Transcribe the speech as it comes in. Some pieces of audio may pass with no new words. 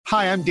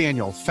Hi, I'm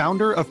Daniel,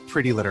 founder of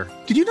Pretty Litter.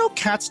 Did you know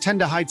cats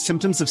tend to hide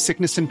symptoms of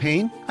sickness and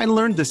pain? I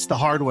learned this the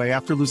hard way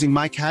after losing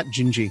my cat,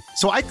 Gingy.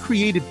 So I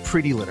created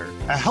Pretty Litter,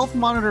 a health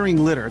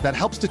monitoring litter that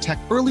helps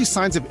detect early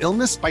signs of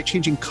illness by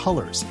changing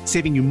colors,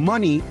 saving you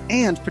money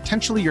and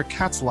potentially your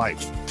cat's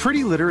life.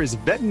 Pretty Litter is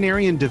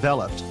veterinarian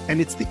developed, and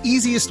it's the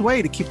easiest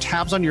way to keep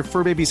tabs on your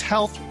fur baby's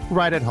health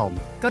right at home.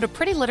 Go to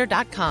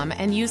prettylitter.com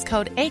and use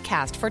code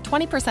ACAST for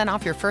 20%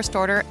 off your first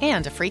order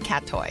and a free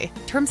cat toy.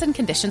 Terms and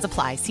conditions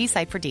apply. See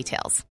site for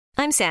details.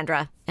 I'm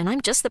Sandra, and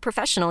I'm just the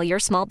professional your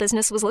small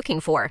business was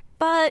looking for.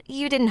 But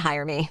you didn't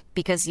hire me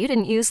because you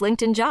didn't use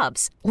LinkedIn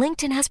Jobs.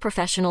 LinkedIn has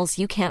professionals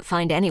you can't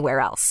find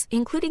anywhere else,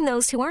 including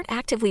those who aren't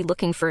actively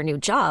looking for a new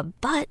job,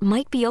 but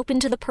might be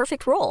open to the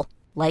perfect role,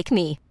 like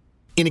me.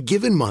 In a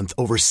given month,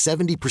 over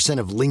 70%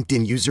 of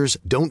LinkedIn users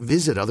don't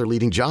visit other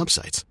leading job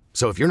sites.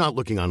 So if you're not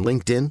looking on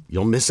LinkedIn,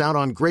 you'll miss out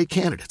on great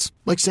candidates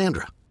like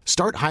Sandra.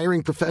 Start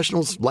hiring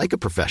professionals like a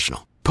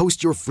professional.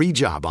 Post your free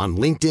job on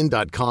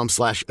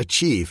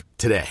linkedin.com/achieve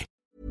today.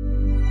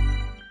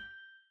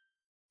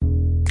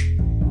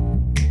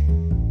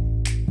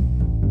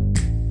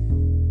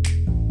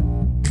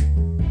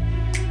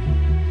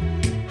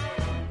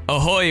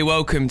 Ahoy,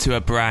 welcome to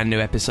a brand new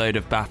episode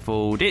of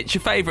Baffled. It's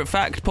your favourite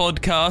fact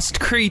podcast,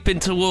 creeping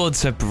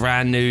towards a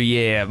brand new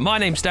year. My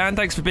name's Dan,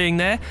 thanks for being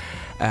there.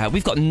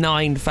 We've got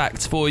 9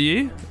 facts for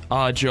you.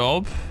 Our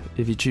job,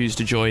 if you choose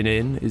to join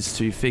in, is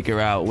to figure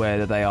out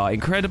whether they are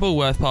incredible,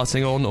 worth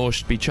passing on, or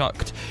should be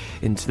chucked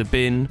into the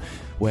bin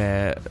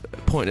where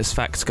pointless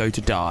facts go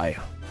to die.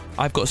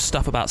 I've got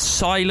stuff about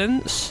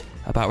silence,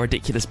 about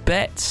ridiculous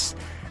bets,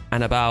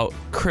 and about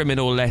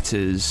criminal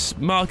letters.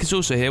 Mark is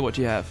also here. What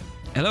do you have?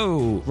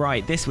 Hello.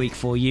 Right, this week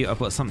for you, I've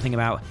got something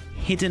about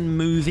hidden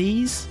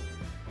movies,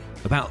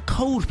 about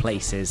cold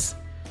places,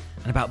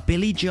 and about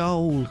Billy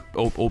Joel.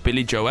 Or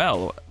Billy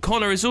Joel.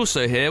 Connor is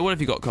also here. What have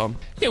you got, Con?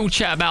 Little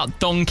chat about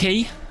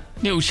Donkey,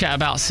 little chat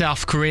about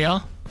South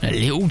Korea, a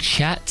little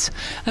chat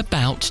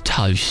about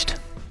toast.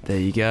 There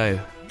you go.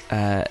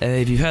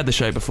 If you've heard the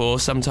show before,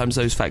 sometimes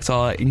those facts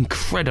are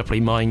incredibly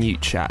minute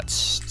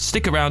chats.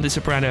 Stick around, it's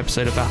a brand new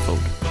episode of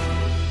Baffled.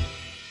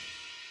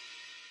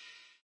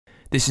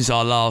 This is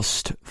our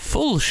last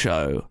full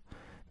show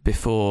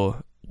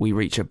before we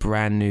reach a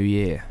brand new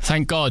year.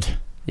 Thank God.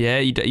 Yeah,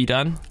 you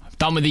done?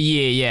 Done with the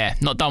year, yeah.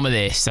 Not done with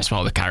this. That's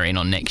why we're carrying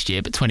on next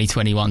year. But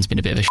 2021's been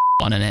a bit of a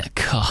one, isn't it?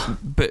 God.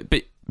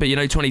 But you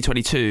know,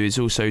 2022 is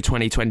also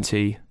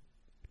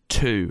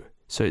 2022.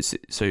 So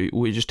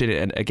we just did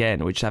it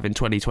again. We're just having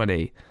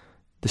 2020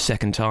 the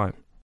second time.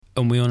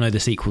 And we all know the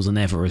sequels are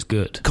never as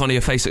good. Connor,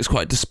 your face looks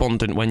quite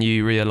despondent when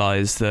you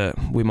realise that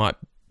we might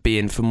be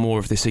in for more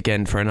of this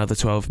again for another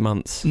 12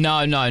 months.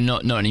 No,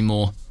 not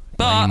anymore.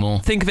 But not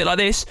anymore. Think of it like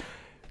this.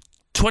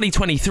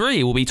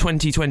 2023 will be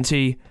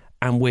 2020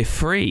 and we're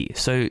free.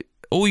 So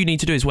all you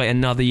need to do is wait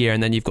another year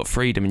and then you've got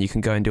freedom and you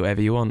can go and do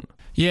whatever you want.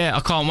 Yeah,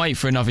 I can't wait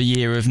for another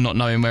year of not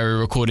knowing where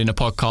we're recording a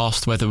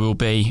podcast, whether we'll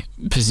be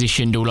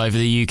positioned all over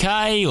the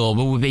UK or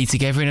will we be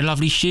together in a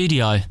lovely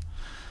studio.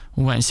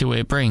 We'll wait and see what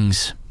it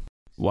brings.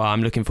 Well,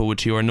 I'm looking forward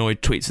to your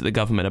annoyed tweets at the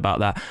government about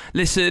that.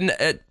 Listen,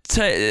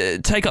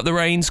 take up the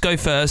reins, go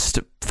first.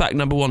 Fact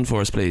number 1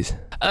 for us, please.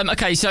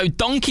 Okay, so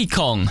Donkey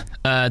Kong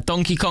from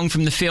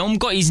the film,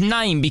 got his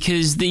name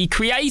because the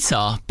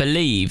creator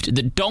believed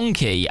that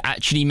donkey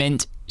actually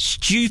meant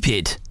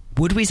stupid.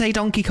 Would we say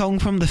Donkey Kong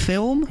from the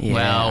film? Yeah,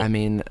 well, I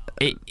mean,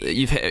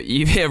 you've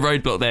hit a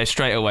roadblock there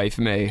straight away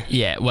for me.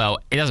 Yeah, well,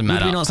 it doesn't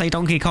matter. Would we not say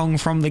Donkey Kong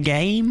from the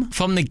game?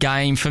 From the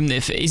game,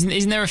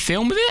 isn't there a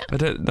film with it? I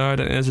don't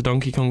think there's a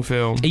Donkey Kong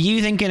film. Are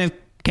you thinking of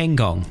King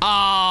Kong?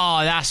 Oh,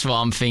 that's what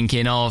I'm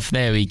thinking of.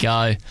 There we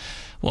go.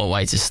 What a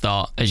way to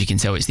start. As you can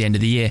tell, it's the end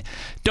of the year.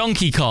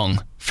 Donkey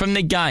Kong from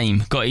the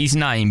game got his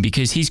name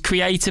because his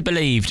creator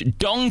believed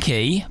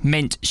donkey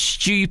meant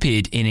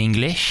stupid in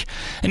English,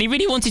 and he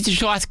really wanted to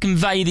try to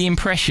convey the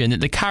impression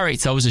that the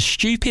character was a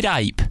stupid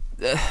ape.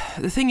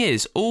 The thing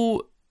is,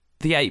 all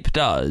the ape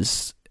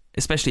does,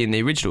 especially in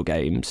the original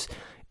games,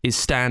 is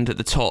stand at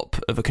the top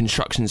of a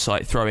construction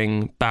site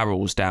throwing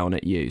barrels down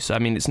at you. So, I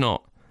mean, it's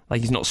not like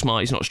he's not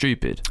smart, he's not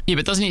stupid. Yeah,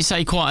 but doesn't it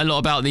say quite a lot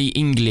about the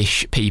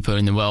English people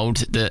in the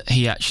world that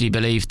he actually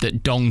believed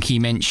that donkey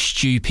meant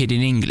stupid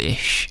in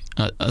English?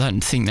 I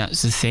don't think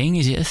that's a thing.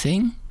 Is it a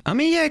thing? I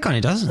mean, yeah, it kind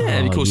of does. Yeah,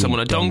 if you call someone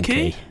a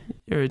donkey,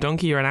 you're a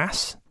donkey, you're an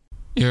ass.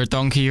 You're a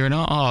donkey, you're an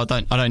ass. Oh,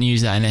 I don't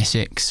use that in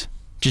Essex.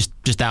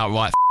 Just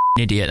outright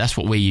idiot. That's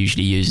what we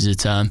usually use as a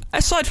term.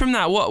 Aside from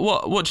that,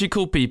 what do you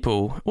call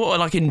people? What are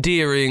like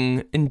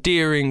endearing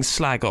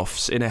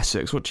slag-offs in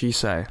Essex? What do you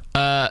say?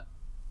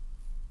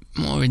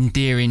 More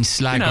endearing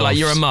slag-offs. Like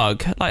you're a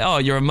mug. Like, oh,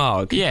 you're a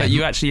mug. Yeah. But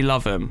you actually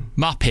love them.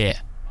 Muppet.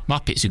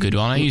 Muppet's a good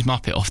one. I use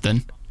Muppet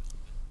often.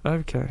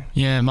 Okay.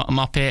 Yeah,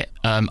 Muppet.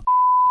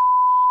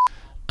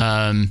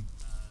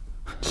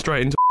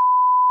 Straight into.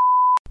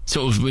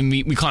 Sort of,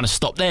 we kind of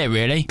stop there,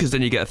 really. Because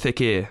then you get a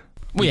thick ear.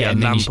 Well, yeah,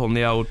 get a lamp on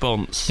the old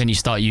bonce. Then you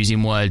start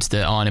using words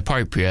that aren't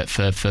appropriate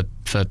for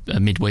a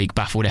midweek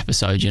Baffled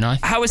episode, you know?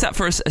 How is that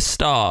for a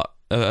start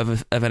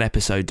of an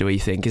episode, do we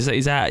think? Is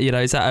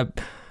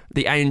that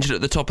The angel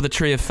at the top of the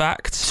tree of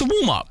facts. It's a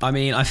warm-up. I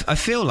mean, I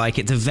feel like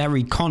it's a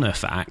very Connor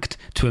fact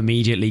to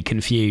immediately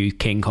confuse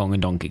King Kong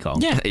and Donkey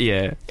Kong. Yeah.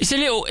 Yeah. It's a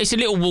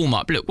little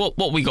warm-up. Look,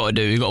 what we got to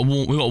do, we got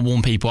to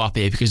warm people up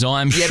here, because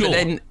I am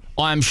sure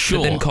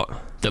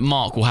that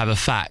Mark will have a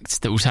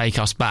fact that will take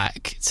us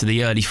back to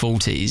the early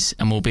 40s,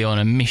 and we'll be on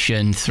a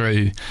mission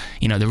through,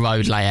 the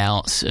road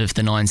layouts of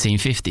the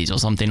 1950s or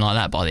something like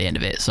that by the end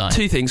of it. So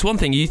two things. One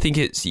thing, you think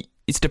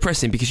it's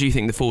depressing because you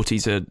think the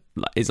 40s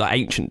is like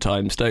ancient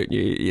times, don't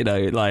you?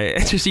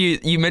 Just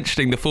you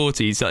mentioning the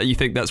 40s, you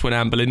think that's when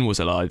Anne Boleyn was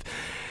alive.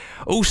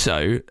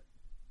 Also,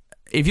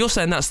 if you're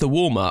saying that's the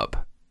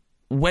warm-up,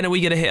 when are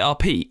we going to hit our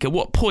peak? At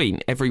what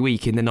point every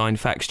week in the 9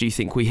 facts do you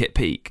think we hit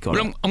peak?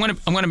 Well, I'm going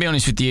to be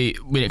honest with you.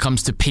 When it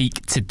comes to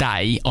peak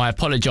today, I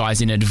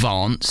apologise in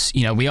advance.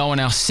 We are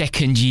on our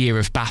second year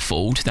of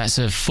Baffled. That's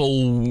a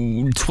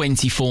full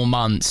 24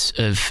 months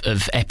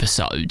of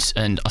episodes,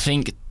 and I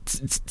think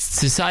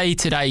to say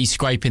today's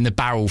scraping the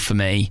barrel for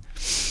me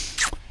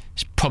is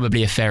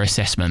probably a fair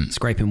assessment.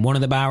 Scraping one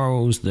of the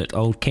barrels that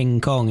old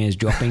King Kong is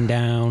dropping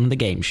down the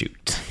game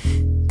chute.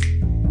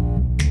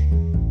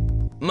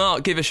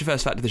 Mark, give us your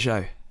first fact of the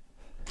show.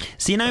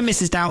 So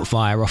Mrs.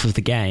 Doubtfire off of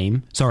the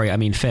game. Sorry, I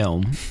mean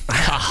film.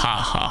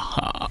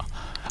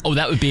 Oh,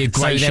 that would be a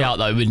great shout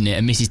though, wouldn't it?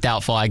 A Mrs.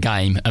 Doubtfire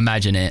game.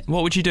 Imagine it.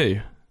 What would you do?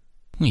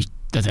 I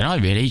don't know,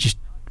 really. Just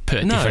put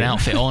a different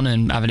outfit on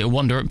and have a little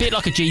wander. A bit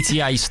like a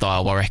GTA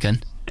style, I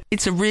reckon.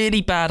 It's a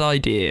really bad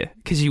idea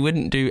because you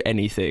wouldn't do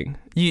anything.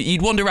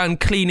 You'd wander around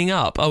cleaning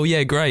up. Oh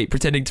yeah, great.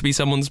 Pretending to be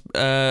someone's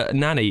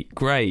nanny.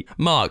 Great.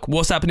 Mark,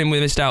 what's happening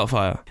with Miss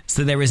Doubtfire?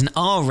 So there is an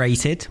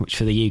R-rated, which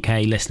for the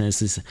UK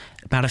listeners is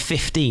about a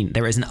 15.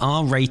 There is an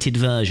R-rated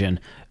version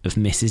of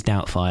Mrs.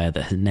 Doubtfire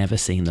that has never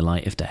seen the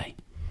light of day.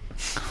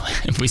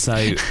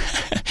 So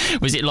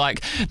was it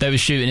like they were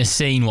shooting a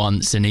scene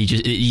once and he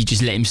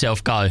just let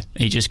himself go?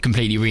 He just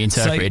completely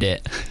reinterpreted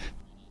it.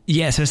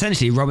 Yeah, so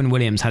essentially Robin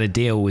Williams had a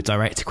deal with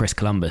director Chris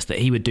Columbus that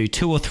he would do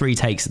 2 or 3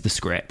 takes of the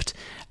script,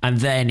 and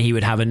then he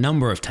would have a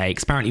number of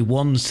takes. Apparently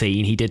one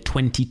scene he did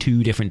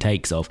 22 different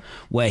takes of,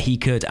 where he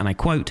could, and I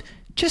quote,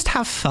 just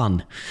have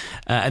fun.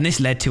 And this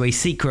led to a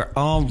secret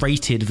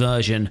R-rated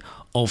version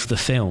of the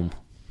film.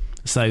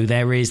 So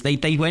there is,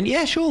 they went,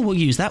 yeah, sure, we'll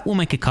use that, we'll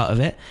make a cut of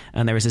it.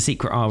 And there is a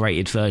secret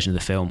R-rated version of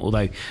the film,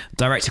 although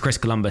director Chris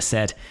Columbus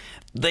said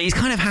that he's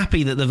kind of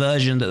happy that the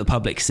version that the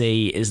public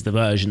see is the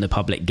version the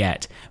public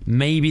get.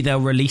 Maybe they'll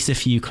release a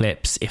few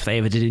clips if they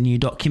ever did a new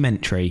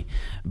documentary,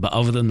 but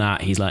other than that,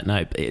 he's like,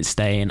 nope, it's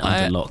staying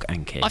under lock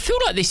and key. I feel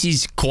like this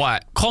is quite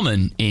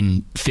common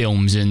in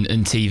films and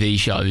TV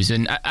shows,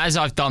 and as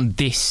I've done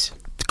this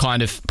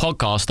kind of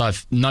podcast,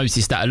 I've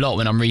noticed that a lot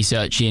when I'm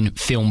researching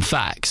film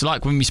facts.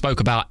 Like when we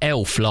spoke about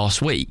Elf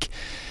last week.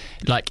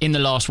 Like in the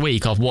last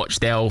week, I've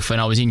watched Elf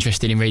and I was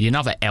interested in reading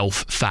other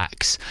Elf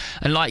facts.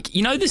 And like,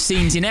 the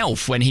scenes in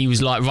Elf when he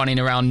was like running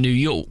around New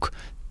York,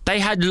 they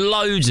had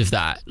loads of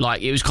that.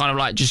 Like it was kind of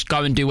like, just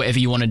go and do whatever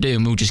you want to do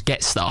and we'll just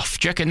get stuff.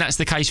 Do you reckon that's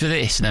the case for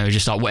this? And they were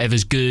just like,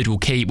 whatever's good, we'll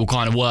keep, we'll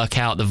kind of work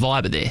out the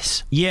vibe of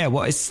this. Yeah,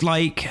 well, it's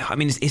like, I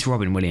mean, it's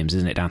Robin Williams,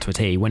 isn't it, down to a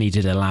T? When he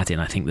did Aladdin,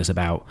 I think there's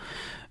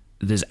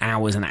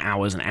hours and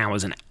hours and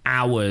hours and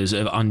hours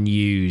of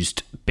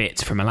unused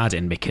bits from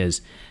Aladdin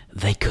because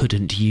they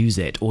couldn't use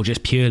it, or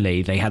just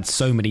purely they had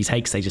so many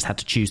takes they just had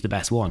to choose the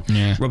best one.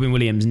 Yeah. Robin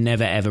Williams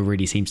never ever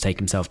really seemed to take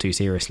himself too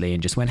seriously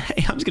and just went,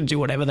 hey, I'm just going to do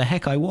whatever the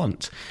heck I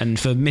want. And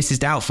for Mrs.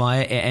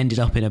 Doubtfire, it ended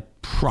up in a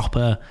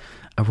proper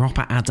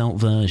adult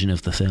version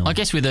of the film. I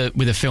guess with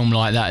a film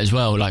like that as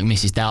well, like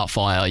Mrs.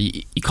 Doubtfire,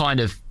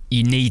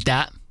 you need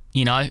that.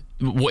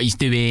 What he's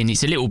doing,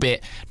 it's a little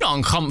bit not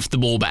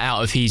uncomfortable but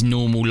out of his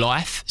normal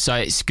life, so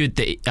it's good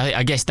that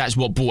I guess that's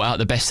what brought out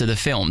the best of the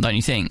film, don't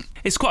you think?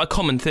 It's quite a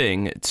common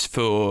thing. It's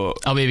for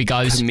here he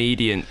goes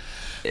comedian.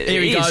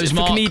 Here he goes,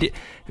 Mark.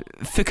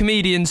 For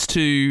comedians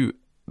to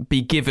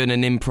be given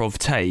an improv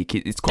take,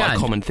 it's quite a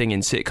common thing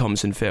in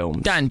sitcoms and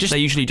films. Dan, they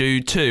usually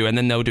do 2 and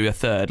then they'll do a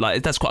third.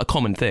 Like that's quite a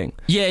common thing.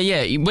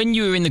 Yeah. When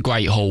you were in the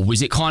Great Hall,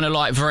 was it kind of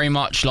like very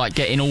much like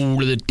getting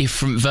all of the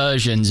different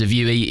versions of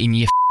you eating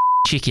your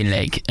chicken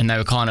leg, and they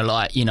were kind of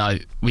like,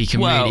 we can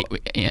really...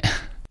 Yeah.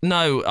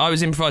 No, I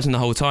was improvising the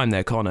whole time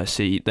there, Connor.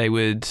 See, they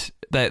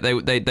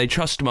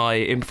trust my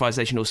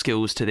improvisational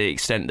skills to the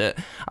extent that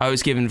I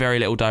was given very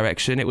little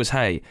direction. It was,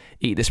 hey,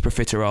 eat this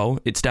profiterole.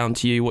 It's down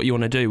to you what you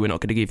want to do. We're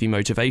not going to give you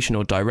motivation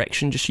or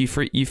direction. Just you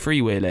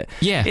freewheel it.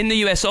 Yeah. In the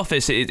US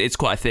office, it's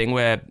quite a thing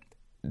where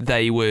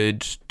they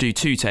would do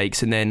 2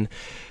 takes and then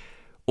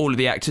all of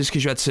the actors,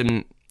 because you had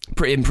some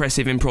pretty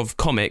impressive improv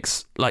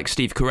comics like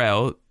Steve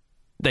Carell,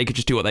 they could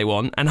just do what they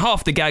want, and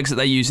half the gags that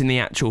they use in the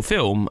actual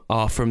film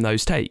are from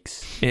those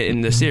takes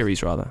in the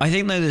series, rather. I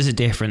think though there's a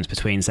difference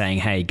between saying,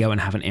 hey, go and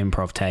have an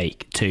improv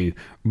take, to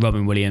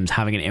Robin Williams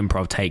having an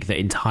improv take that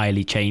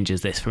entirely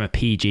changes this from a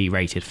PG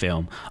rated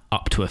film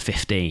up to a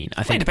 15.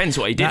 I think it depends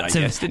what he did, I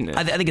guess, didn't it?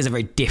 I think it's a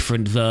very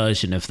different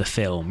version of the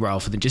film,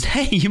 rather than just,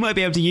 hey, you might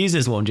be able to use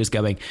this one, just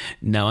going,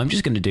 no, I'm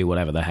just going to do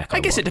whatever the heck I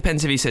want. I guess it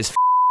depends if he says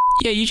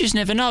Yeah, you just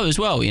never know as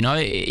well, you know.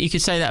 You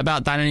could say that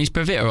about Dan and his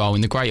Breviterol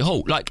in the Great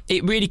Hall. Like,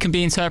 it really can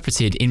be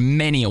interpreted in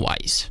many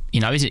ways,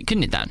 you know,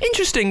 couldn't it, Dan?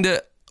 Interesting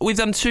that we've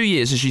done 2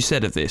 years, as you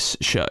said, of this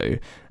show,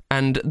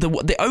 and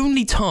the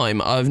only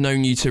time I've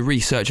known you to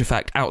research a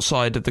fact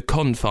outside of the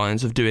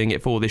confines of doing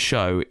it for this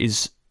show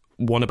is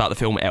one about the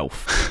film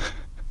Elf.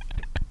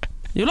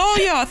 You're like, oh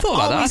yeah, I thought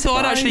about that. I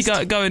thought I'd actually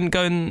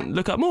go and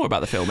look up more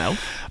about the film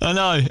Elf. I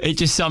know, it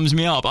just sums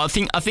me up. I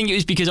think it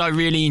was because I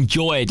really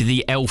enjoyed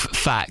the Elf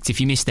fact. If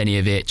you missed any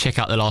of it, check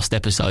out the last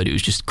episode. It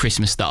was just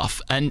Christmas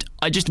stuff. And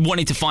I just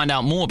wanted to find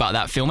out more about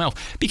that film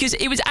Elf, because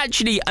it was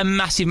actually a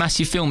massive,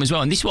 massive film as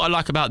well. And this is what I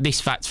like about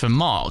this fact from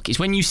Mark, is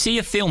when you see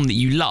a film that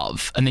you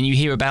love and then you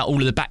hear about all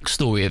of the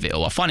backstory of it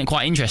all, I find it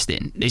quite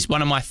interesting. It's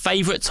one of my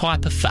favourite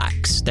type of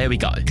facts. There we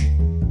go.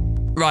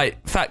 Right,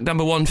 fact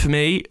number 1 for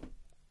me.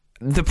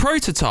 The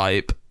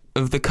prototype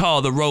of the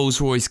car, the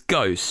Rolls-Royce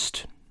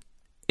Ghost,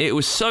 it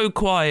was so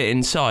quiet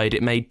inside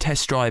it made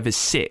test drivers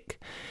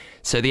sick.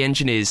 So the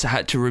engineers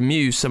had to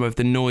remove some of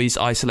the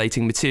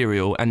noise-isolating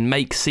material and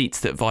make seats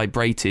that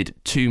vibrated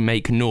to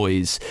make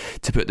noise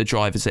to put the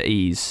drivers at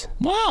ease.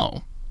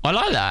 Wow, I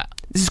like that.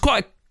 This is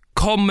quite a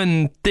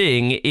common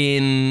thing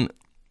in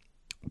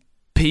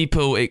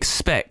people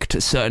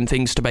expect certain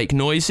things to make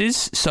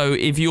noises. So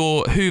if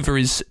your Hoover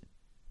is...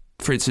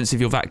 For instance, if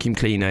your vacuum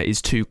cleaner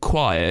is too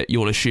quiet,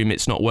 you'll assume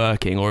it's not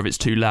working, or if it's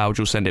too loud,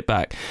 you'll send it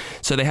back.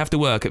 So they have to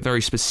work at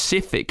very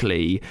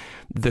specifically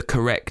the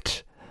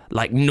correct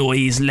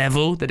noise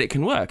level that it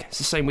can work. It's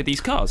the same with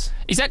these cars.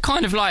 Is that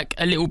kind of like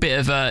a little bit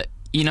of a,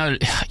 you know,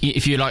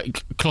 if you're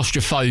like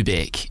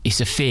claustrophobic,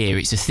 it's a fear,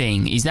 it's a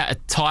thing. Is that a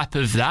type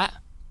of that?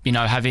 You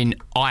know, having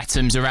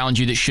items around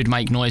you that should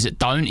make noise that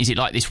don't? Is it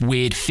like this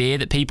weird fear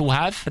that people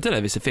have? I don't know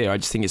if it's a fear. I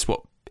just think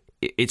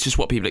it's just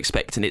what people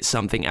expect, and it's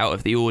something out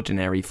of the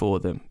ordinary for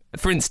them.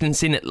 For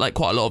instance, in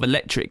quite a lot of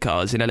electric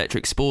cars, in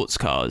electric sports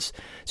cars,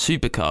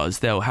 supercars,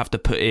 they'll have to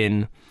put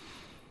in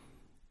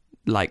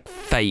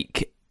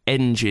fake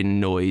engine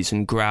noise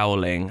and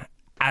growling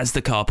as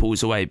the car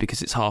pulls away,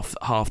 because it's half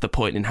the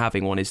point in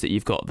having one is that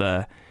you've got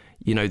the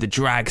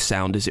drag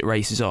sound as it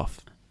races off.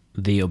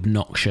 The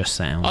obnoxious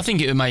sound. I think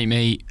it would make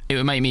me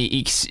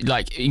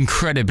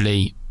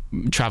incredibly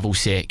travel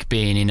sick,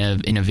 being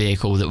in a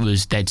vehicle that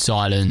was dead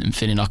silent and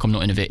feeling like I'm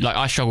not in a vehicle. Like,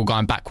 I struggle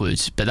going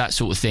backwards, but that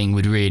sort of thing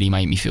would really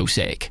make me feel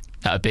sick.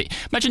 That would be...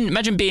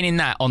 Imagine being in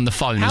that on the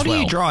phone as well. How do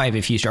you drive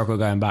if you struggle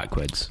going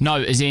backwards? No,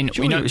 as in...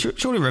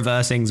 Surely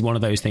reversing's one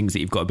of those things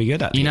that you've got to be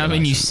good at. You know,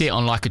 when you sit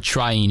on like a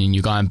train and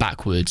you're going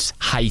backwards,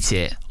 hate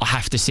it. I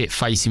have to sit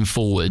facing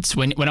forwards.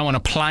 When I'm on a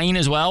plane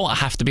as well, I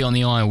have to be on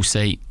the aisle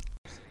seat.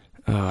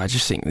 Oh, I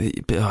just think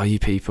that... you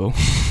people...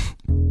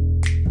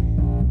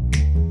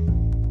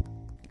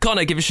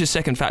 Connor, give us your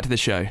second fact of the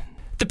show.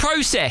 The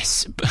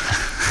process.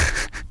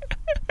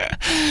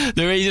 The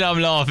reason I'm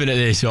laughing at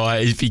this,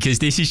 right, is because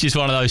this is just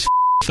one of those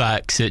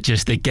facts that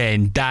just,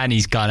 again,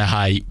 Danny's gonna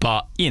hate,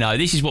 but, you know,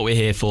 this is what we're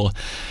here for.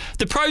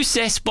 The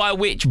process by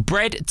which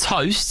bread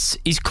toasts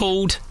is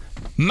called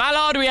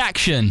Maillard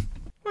reaction.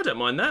 I don't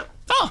mind that.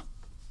 Oh,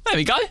 there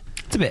we go.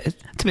 It's a bit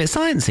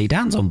sciencey.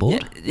 Dan's on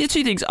board. Yeah,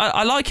 2 things.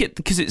 I like it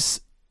because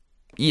it's...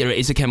 You know, it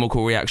is a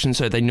chemical reaction,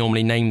 so they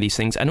normally name these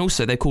things. And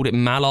also, they called it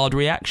Maillard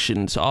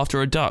reaction, so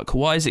after a duck.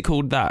 Why is it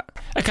called that?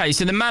 Okay,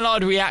 so the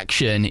Maillard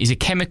reaction is a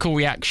chemical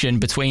reaction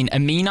between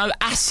amino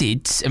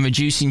acids and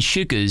reducing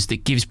sugars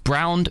that gives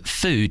browned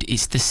food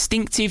its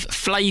distinctive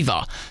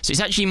flavour. So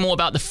it's actually more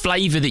about the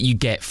flavour that you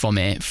get from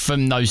it,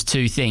 from those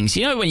 2 things.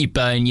 You know, when you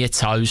burn your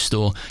toast,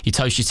 or you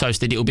toast your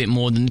toast a little bit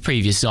more than the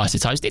previous slice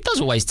of toast, it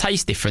does always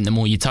taste different the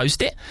more you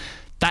toast it.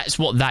 That's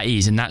what that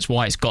is, and that's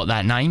why it's got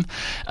that name.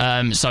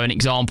 So an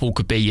example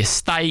could be your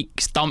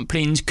steaks,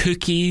 dumplings,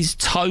 cookies,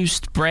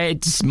 toast,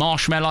 breads,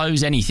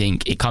 marshmallows,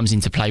 anything. It comes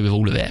into play with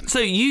all of it.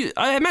 So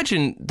I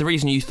imagine the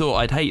reason you thought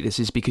I'd hate this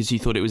is because you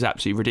thought it was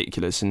absolutely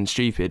ridiculous and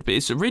stupid, but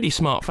it's a really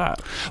smart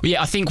fact. Well,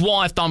 yeah, I think what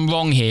I've done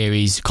wrong here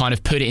is kind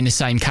of put it in the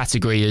same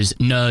category as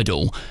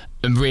Nerdle,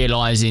 and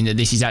realising that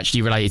this is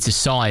actually related to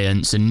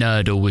science, and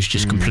Nerdle was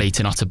just complete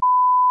and utter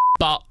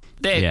but...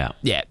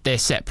 They're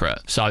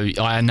separate. So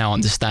I now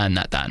understand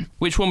that, Dan.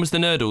 Which one was the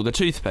Nerdle? The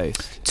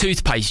toothpaste?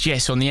 Toothpaste,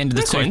 yes, on the end of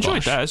the toothbrush. I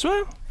enjoyed that as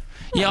well.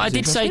 Yeah, I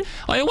did say...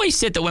 I always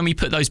said that when we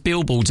put those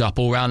billboards up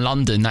all around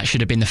London, that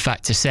should have been the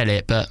fact to sell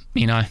it, but,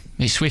 you know,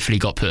 it swiftly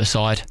got put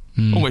aside.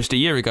 Almost a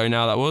year ago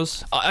now, that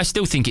was. I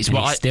still think it's...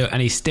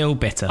 And he's still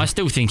bitter. I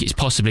still think it's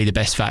possibly the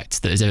best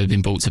fact that has ever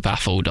been brought to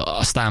Baffled.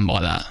 I stand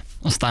by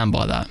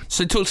that.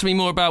 So talk to me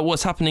more about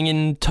what's happening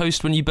in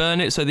toast when you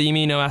burn it. So the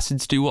amino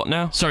acids do what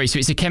now? Sorry, so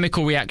it's a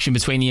chemical reaction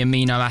between the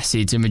amino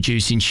acids and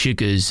reducing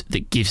sugars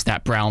that gives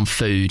that brown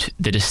food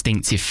the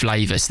distinctive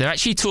flavour. So they're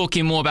actually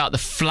talking more about the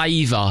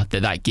flavour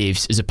that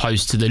gives as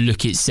opposed to the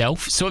look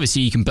itself. So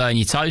obviously you can burn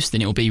your toast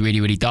and it'll be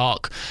really, really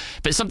dark.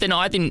 But something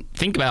I didn't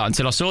think about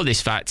until I saw this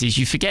fact is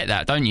you forget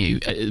that, don't you?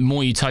 The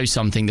more you toast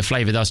something, the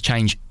flavour does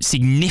change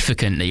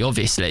significantly,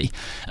 obviously.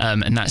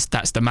 And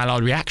that's the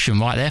Maillard reaction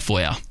right there for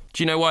you.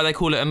 Do you know why they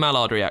call it a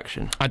Maillard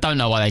reaction? I don't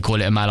know why they call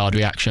it a Maillard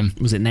reaction.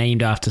 Was it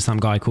named after some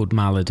guy called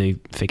Maillard who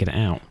figured it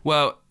out?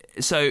 Well,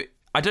 so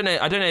I don't know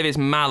if it's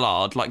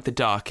mallard, like the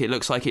duck. It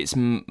looks like it's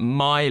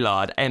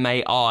Maillard,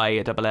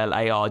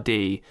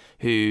 Maillard,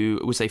 who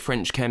was a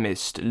French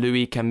chemist,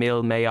 Louis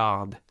Camille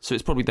Maillard. So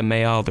it's probably the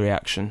Maillard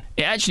reaction.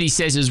 It actually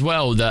says as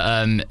well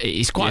that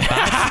it's quite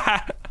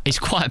bad. It's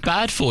quite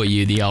bad for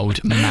you, the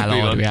old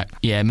Maillard reaction.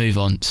 Yeah, move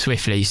on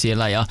swiftly. See you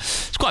later.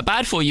 It's quite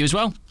bad for you as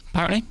well.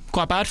 Apparently,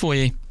 quite bad for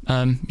you.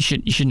 You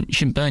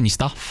shouldn't burn your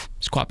stuff.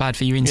 It's quite bad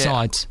for your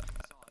insides. Yeah.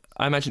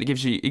 I imagine it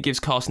gives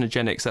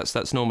carcinogenics.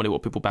 That's normally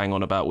what people bang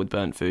on about with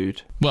burnt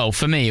food. Well,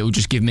 for me, it will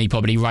just give me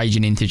probably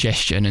raging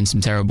indigestion and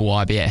some terrible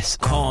IBS.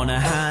 Connor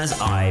has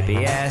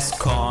IBS.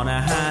 Connor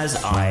has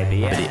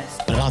IBS.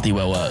 But it bloody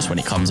well hurts when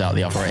it comes out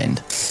the other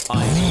end.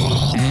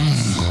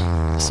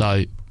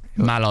 So,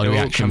 Maillard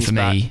reaction for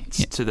me.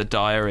 To the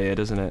diarrhea,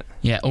 doesn't it?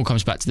 Yeah, all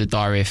comes back to the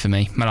diarrhea for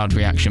me. Maillard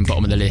reaction,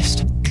 bottom of the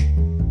list.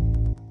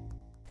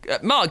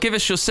 Mark, give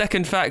us your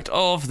second fact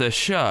of the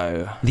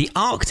show. The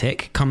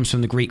Arctic comes from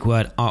the Greek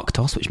word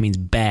Arctos, which means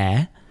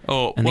bear.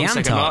 Oh, and the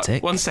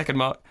Antarctic. One second,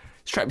 Mark.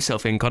 Strap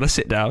yourself in, Connor.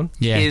 Sit down.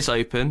 Yeah. Ears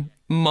open.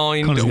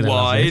 Mind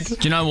wide. Do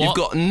you know what? You've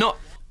got not...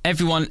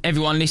 Everyone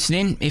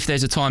listening, if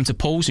there's a time to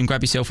pause and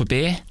grab yourself a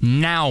beer,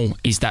 now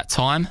is that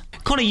time.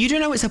 Connor, you don't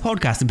know it's a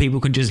podcast and people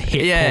can just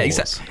hit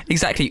pause.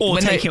 Exactly. Or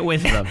take it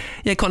with them.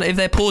 Yeah, Connor, if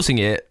they're pausing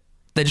it,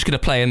 they're just going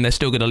to play and they're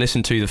still going to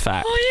listen to the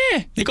fact. Oh,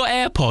 yeah. They got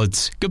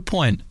AirPods. Good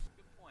point.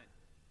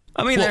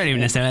 I mean, they don't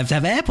even necessarily have to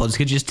have AirPods.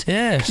 Could just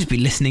be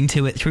listening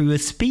to it through a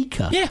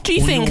speaker. Yeah. Do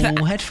you think that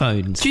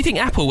headphones? Do you think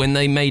Apple, when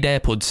they made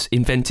AirPods,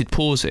 invented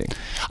pausing?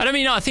 I don't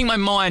mean. I think my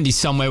mind is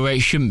somewhere where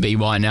it shouldn't be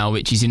right now,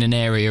 which is in an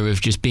area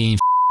of just being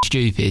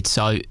stupid.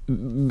 So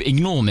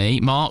ignore me,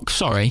 Mark.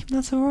 Sorry.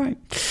 That's all right.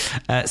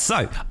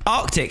 So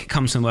Arctic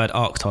comes from the word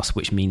Arctos,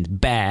 which means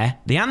bear.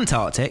 The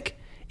Antarctic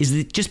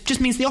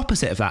just means the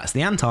opposite of that. So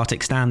the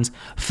Antarctic stands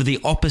for the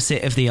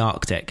opposite of the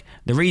Arctic.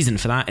 The reason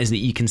for that is that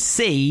you can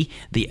see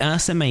the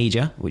Ursa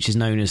Major, which is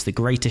known as the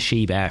greater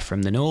she-bear,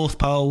 from the North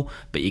Pole,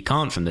 but you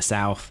can't from the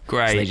South.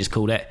 Great. So they just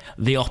called it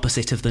the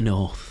opposite of the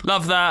North.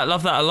 Love that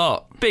a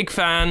lot. Big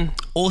fan.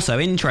 Also,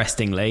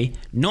 interestingly,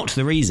 not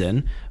the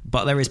reason,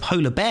 but there is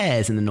polar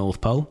bears in the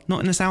North Pole, not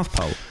in the South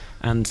Pole.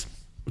 And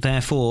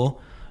therefore,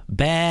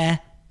 bear,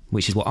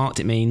 which is what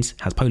Arctic means,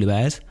 has polar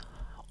bears.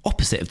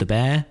 Opposite of the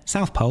bear,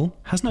 South Pole,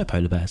 has no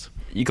polar bears.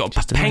 You got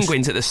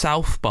penguins at the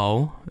South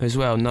Pole as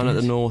well, none at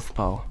the North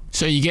Pole.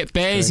 So you get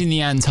bears in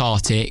the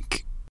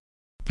Antarctic,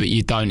 but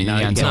you don't in the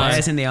Antarctic. You get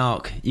bears in the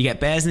You get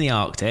bears in the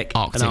Arctic.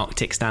 And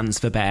Arctic stands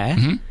for bear.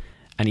 Mm-hmm.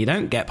 And you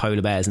don't get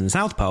polar bears in the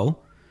South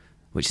Pole,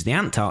 which is the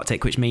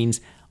Antarctic, which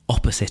means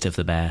opposite of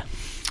the bear.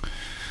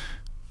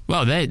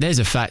 Well, there's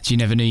a fact you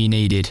never knew you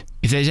needed.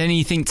 If there's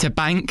anything to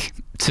bank,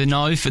 to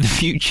know for the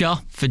future,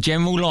 for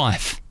general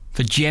life,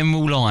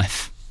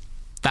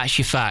 that's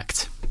your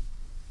fact.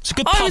 It's a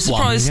good pub. I was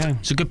surprised. Yeah.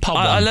 It's a good pub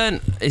one. I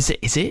learned. Is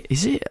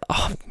it?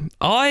 Oh,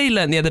 I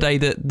learned the other day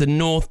that the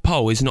North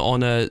Pole is not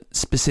on a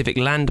specific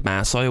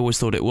landmass. I always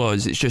thought it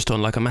was. It's just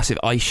on like a massive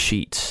ice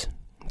sheet.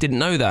 Didn't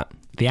know that.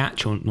 The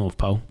actual North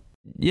Pole.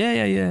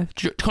 Yeah.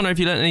 Connor, have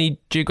you learnt any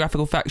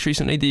geographical facts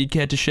recently that you'd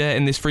care to share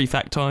in this free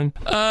fact time?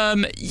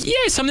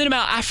 Yeah, something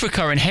about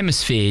Africa and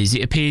hemispheres.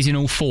 It appears in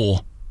all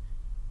four.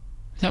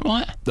 Is that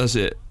right? Does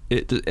it?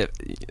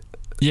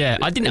 Yeah,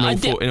 I didn't.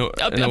 In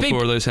all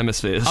four of those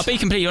hemispheres. I'll be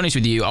completely honest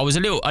with you. I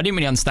didn't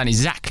really understand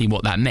exactly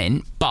what that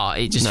meant, but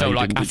it just felt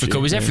like Africa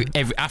was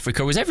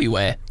Africa was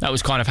everywhere. That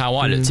was kind of how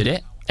I looked at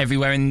it.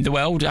 Everywhere in the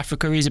world,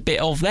 Africa is a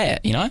bit of there,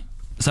 you know.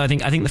 So I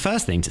think the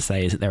first thing to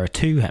say is that there are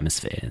two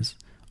hemispheres.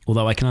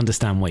 Although I can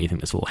understand what you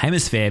think that's for.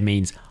 Hemisphere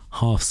means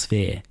half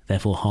sphere,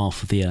 therefore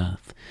half of the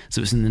Earth.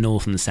 So it's in the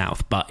north and the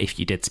south. But if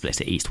you did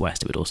split it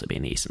east-west, it would also be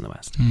in the east and the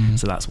west.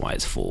 So that's why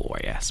it's four,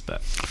 I guess.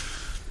 But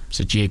it's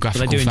a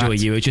geographical fact. I do enjoy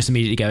you. It's just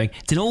immediately going,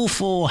 it's in all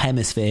four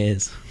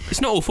hemispheres. It's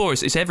not all four.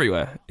 It's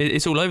everywhere.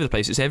 It's all over the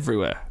place. It's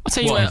everywhere. I'll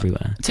tell you what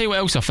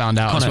else I found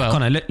out Connor, as well.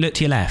 Connor, look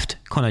to your left.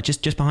 Connor,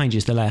 just behind you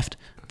is the left.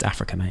 It's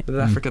Africa, mate.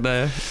 There's Africa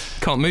there.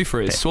 Can't move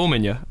for it. It's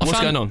swarming you. What's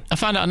going on? I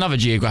found out another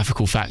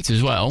geographical fact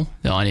as well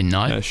that I didn't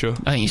know. Yeah, sure.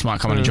 I think this might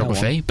come under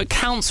geography. But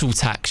council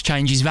tax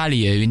changes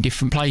value in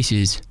different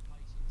places.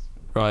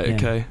 Right,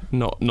 okay.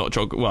 Not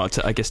geography. Well,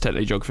 I guess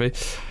technically geography.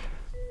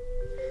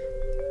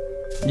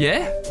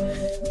 Yeah?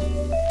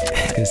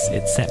 Because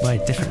it's set by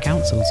different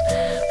councils.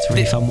 It's a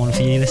really fun one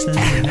for you listeners.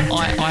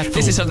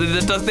 This is something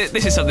that does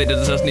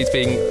need to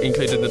be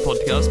included in the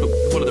podcast, but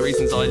one of the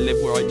reasons I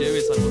live where I do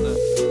is I've got the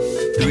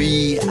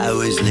 3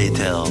 hours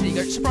later. There you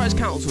go. Surprise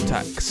council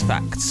tax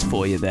facts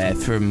for you there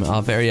from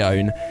our very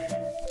own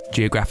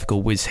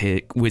geographical whiz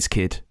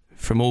kid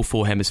from all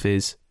four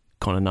hemispheres,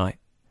 Connor Knight.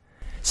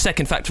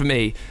 Second fact for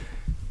me.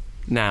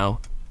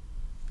 Now,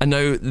 I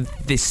know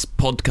this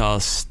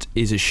podcast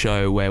is a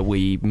show where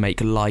we make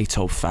light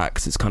of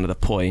facts. It's kind of the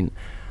point.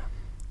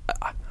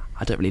 I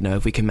don't really know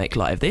if we can make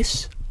light of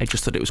this. I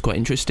just thought it was quite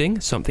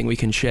interesting. Something we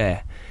can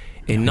share.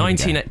 In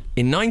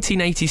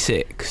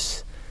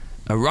 1986,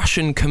 a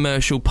Russian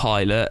commercial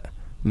pilot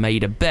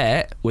made a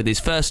bet with his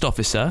first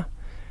officer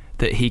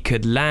that he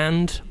could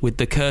land with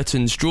the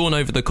curtains drawn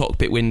over the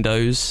cockpit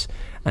windows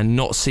and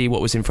not see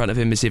what was in front of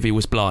him as if he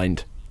was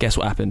blind. Guess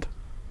what happened?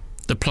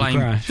 The plane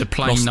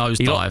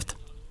nosedived.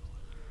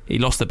 He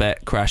lost the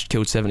bet, crashed,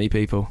 killed 70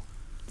 people.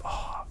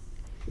 Oh.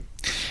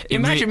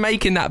 Imagine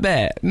making that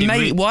bet.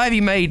 Why have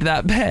you made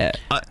that bet?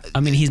 I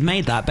mean, he's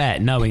made that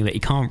bet knowing that he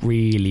can't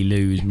really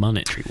lose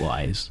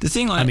monetary-wise.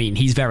 I mean,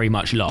 he's very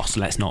much lost.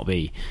 Let's not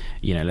beat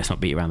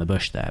around the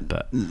bush there.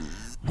 But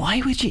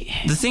why would you?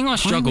 The thing I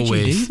struggle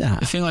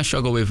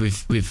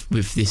with,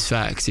 with this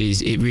fact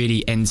is it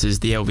really enters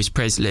the Elvis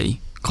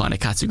Presley kind of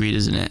category,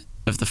 doesn't it?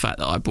 Of the fact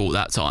that I bought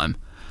that time,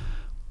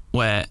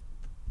 where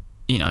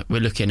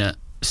we're looking at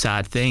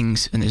sad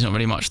things and there's not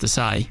really much to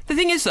say. The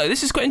thing is, though,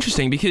 this is quite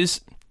interesting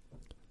because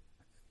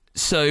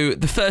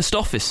the first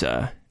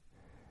officer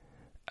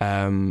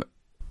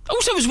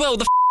also as well,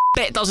 the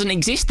bet doesn't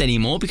exist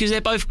anymore because they're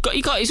both got.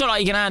 It's not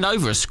like you can hand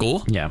over a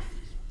score. Yeah.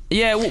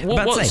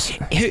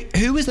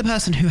 Who was the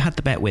person who had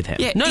the bet with him?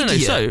 Yeah, no.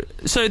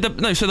 So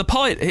the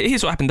pilot.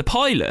 Here's what happened. The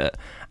pilot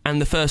and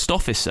the first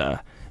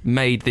officer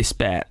made this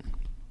bet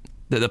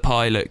that the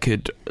pilot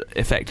could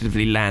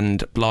effectively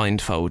land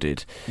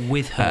blindfolded.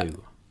 With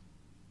who?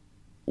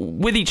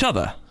 With each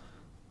other.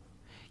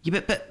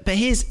 Yeah, but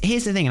here's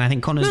the thing, and I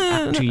think Connor's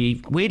Connor,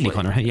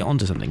 you're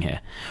onto something here.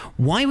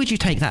 Why would you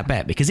take that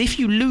bet? Because if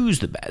you lose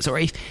the bet, or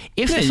if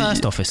the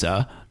first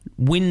officer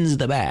wins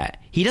the bet,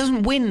 he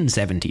doesn't win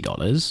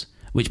 $70,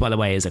 which, by the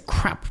way, is a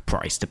crap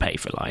price to pay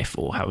for life,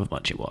 or however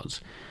much it was,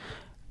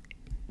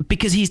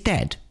 because he's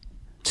dead.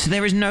 So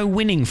there is no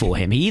winning for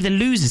him. He either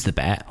loses the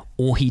bet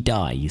or he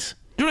dies.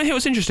 Do you want to hear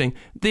what's interesting?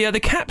 The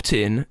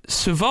captain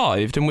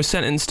survived and was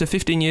sentenced to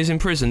 15 years in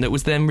prison that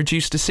was then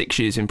reduced to 6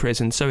 years in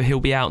prison, so he'll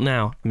be out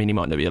now. I mean, he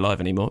might not be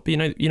alive anymore, but you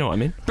know what I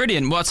mean.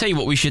 Brilliant. Well, I'll tell you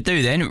what we should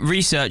do then.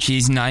 Research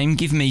his name,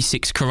 give me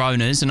 6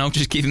 Coronas, and I'll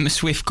just give him a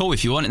swift call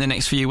if you want in the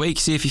next few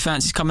weeks, see if he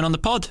fancies coming on the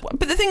pod.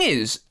 But the thing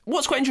is,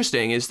 what's quite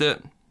interesting is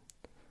that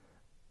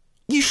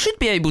you should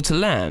be able to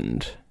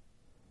land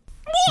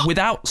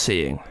without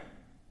seeing.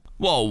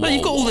 Whoa,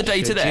 you've got all the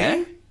data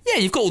there. Yeah,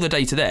 you've got all the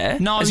data there.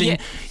 No,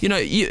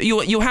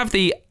 you'll have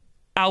the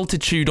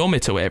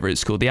altitudometer, whatever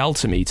it's called, the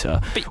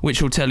altimeter,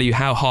 which will tell you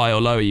how high or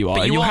low you are.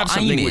 But you'll have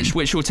something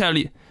which will tell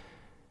you.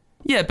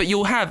 Yeah, but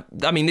you'll have.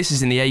 I mean, this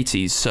is in the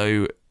 80s,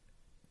 so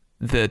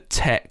the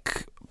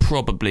tech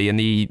probably and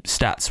the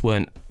stats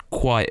weren't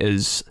quite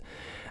as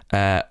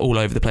all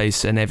over the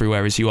place and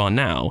everywhere as you are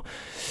now.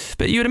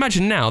 But you would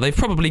imagine now they've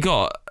probably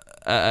got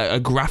a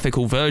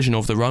graphical version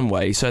of the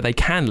runway so they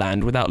can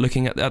land without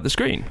looking at the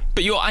screen.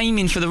 But you're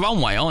aiming for the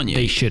runway, aren't you?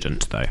 They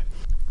shouldn't, though.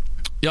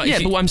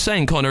 But what I'm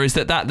saying, Connor, is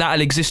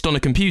that'll exist on a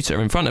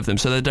computer in front of them,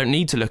 so they don't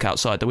need to look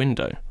outside the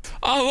window.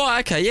 Oh,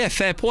 right, okay, yeah,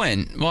 fair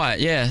point. Right,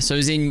 yeah, so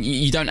as in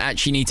you don't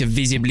actually need to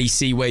visibly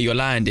see where you're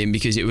landing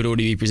because it would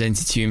already be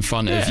presented to you in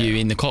front of you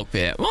in the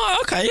cockpit. Right,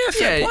 okay, yeah,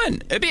 fair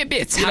point. A bit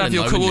of talent,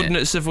 you have your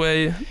coordinates of where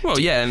you... Well,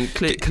 yeah, and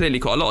clearly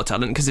quite a lot of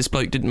talent because this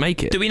bloke didn't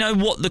make it. Do we know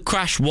what the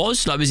crash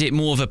was? Like, was it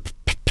more of a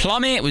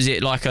plummet? Was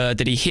it like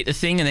did he hit the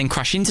thing and then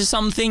crash into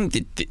something?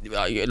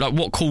 Like,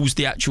 what caused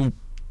the actual...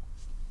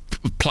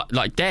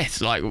 death?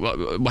 Like,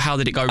 how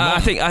did it go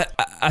wrong?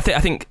 I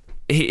think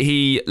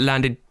he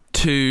landed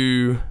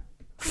too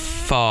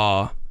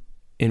far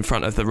in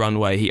front of the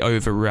runway. He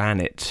overran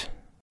it.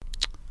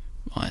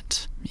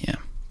 Right. Yeah.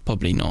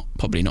 Probably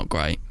not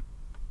great.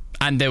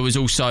 And there was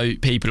also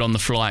people on the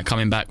flight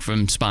coming back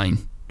from Spain,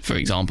 for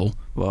example.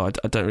 Well,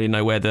 I don't really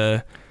know where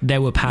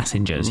there were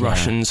passengers.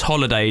 Russians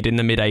holidayed in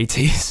the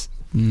mid-80s.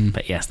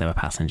 But yes, there were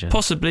passengers.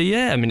 Possibly,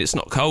 yeah. I mean, it's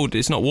not cold,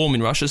 it's not warm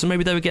in Russia, so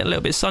maybe they would get a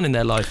little bit of sun in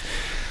their life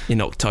in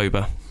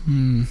October.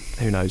 Who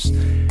knows?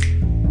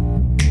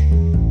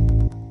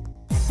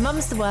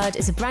 Mum's the Word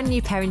is a brand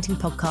new parenting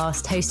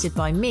podcast hosted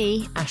by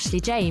me, Ashley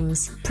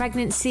James.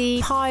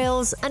 Pregnancy,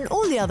 piles, and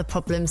all the other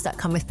problems that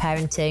come with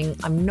parenting.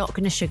 I'm not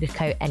going to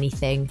sugarcoat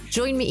anything.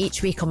 Join me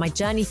each week on my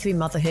journey through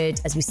motherhood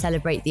as we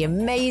celebrate the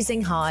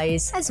amazing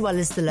highs as well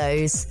as the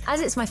lows. As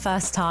it's my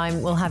first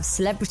time, we'll have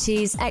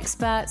celebrities,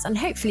 experts, and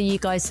hopefully you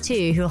guys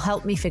too, who'll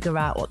help me figure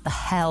out what the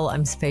hell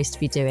I'm supposed to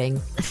be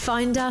doing.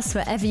 Find us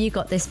wherever you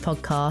got this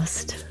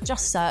podcast.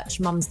 Just search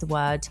Mum's the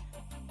Word.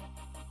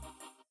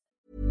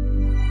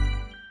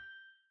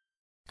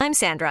 I'm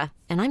Sandra,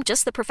 and I'm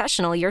just the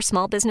professional your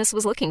small business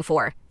was looking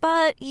for.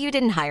 But you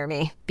didn't hire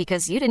me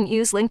because you didn't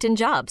use LinkedIn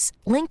Jobs.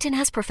 LinkedIn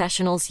has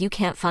professionals you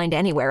can't find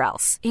anywhere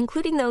else,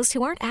 including those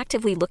who aren't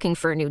actively looking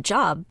for a new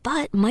job,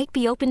 but might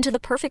be open to the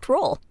perfect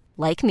role,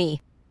 like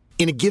me.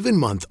 In a given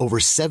month, over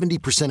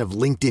 70% of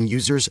LinkedIn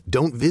users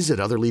don't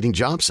visit other leading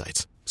job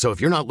sites. So if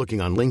you're not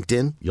looking on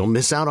LinkedIn, you'll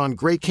miss out on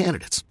great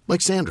candidates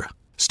like Sandra.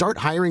 Start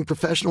hiring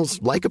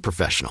professionals like a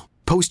professional.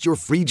 Post your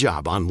free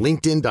job on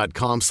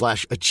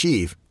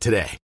linkedin.com/achieve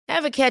today.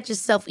 Ever catch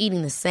yourself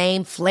eating the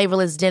same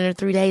flavorless dinner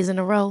 3 days in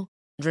a row?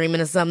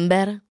 Dreaming of something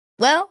better?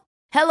 Well,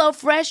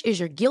 HelloFresh is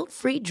your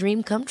guilt-free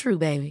dream come true,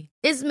 baby.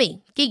 It's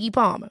me, Keke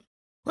Palmer.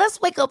 Let's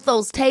wake up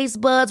those taste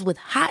buds with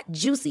hot,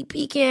 juicy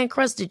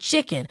pecan-crusted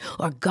chicken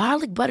or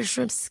garlic butter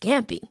shrimp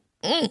scampi.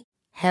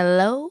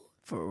 Hello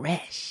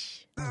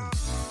Fresh.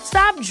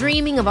 Stop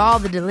dreaming of all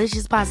the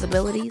delicious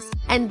possibilities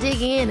and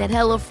dig in at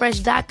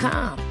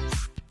HelloFresh.com.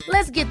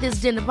 Let's get this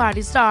dinner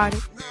party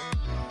started.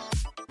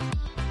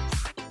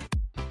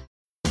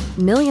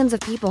 Millions of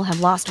people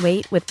have lost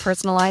weight with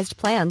personalized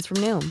plans from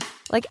Noom.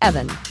 Like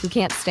Evan, who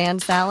can't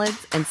stand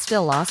salads and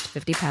still lost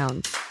 50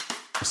 pounds.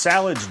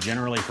 Salads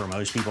generally for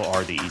most people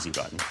are the easy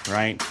button,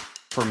 right?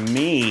 For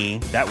me,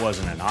 that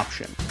wasn't an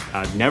option.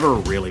 I never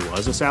really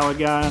was a salad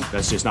guy.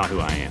 That's just not who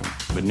I am.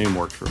 But Noom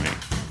worked for me.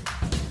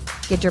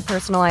 Get your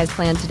personalized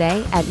plan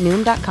today at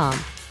Noom.com.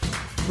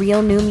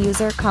 Real Noom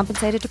user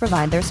compensated to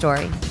provide their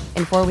story.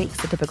 In 4 weeks,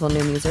 the typical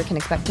Noom user can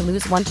expect to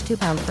lose 1 to 2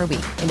 pounds per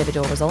week.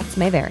 Individual results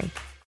may vary.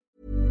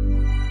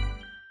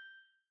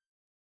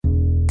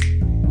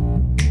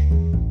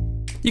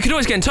 You can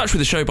always get in touch with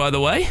the show, by the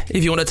way,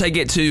 if you want to take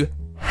it to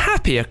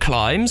happier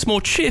climes,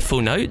 more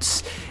cheerful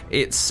notes.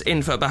 It's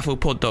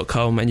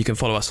info@baffledpod.com, and you can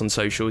follow us on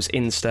socials,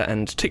 Insta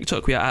and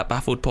TikTok. We are at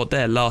BaffledPod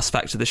there. Last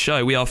fact of the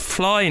show. We are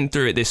flying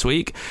through it this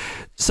week.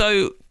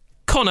 So,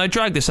 Connor,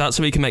 drag this out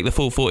so we can make the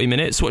full 40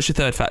 minutes. What's your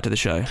third fact of the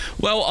show?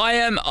 Well,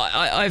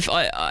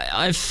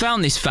 I've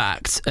found this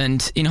fact,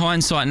 and in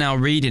hindsight now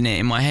reading it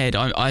in my head,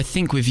 I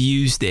think we've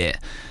used it.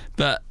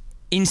 But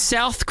in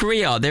South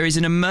Korea, there is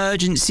an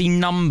emergency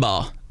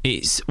number.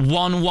 It's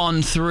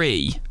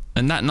 113,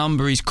 and that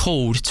number is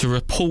called to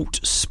report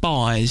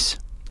spies.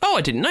 Oh,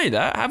 I didn't know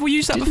that. Have we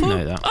used that before? I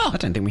didn't know that. Oh. I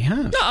don't think we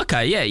have. No,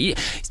 okay, yeah.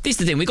 This is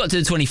the thing. We got to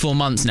the 24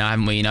 months now,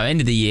 haven't we? You know, end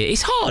of the year.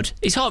 It's hard.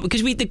 It's hard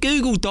because the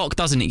Google Doc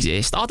doesn't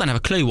exist. I don't have a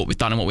clue what we've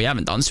done and what we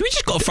haven't done. So we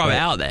just got to throw it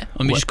out there,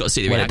 and we just got to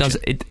see the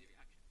reaction.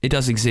 It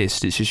does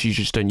exist. It's just you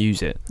just don't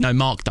use it. No,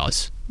 Mark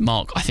does.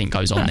 Mark, I think,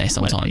 goes on there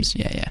sometimes.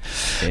 Yeah.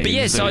 But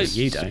yeah, so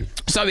you don't.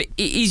 So it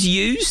is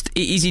used.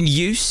 It is in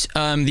use.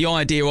 The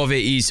idea of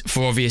it is,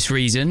 for obvious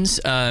reasons,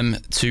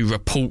 to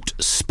report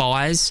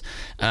spies,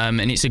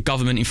 and it's a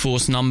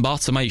government-enforced number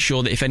to make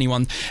sure that if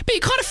anyone. But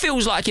it kind of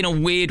feels like, in a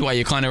weird way,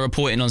 you're kind of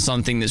reporting on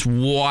something that's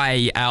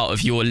way out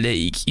of your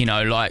league. You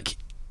know, like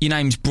your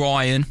name's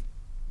Brian.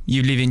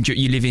 You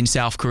live in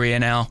South Korea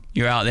now.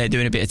 You're out there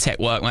doing a bit of tech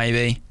work,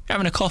 maybe. You're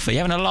having a coffee,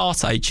 you're having a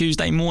latte,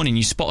 Tuesday morning,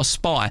 you spot a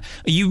spy.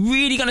 Are you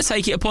really going to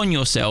take it upon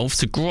yourself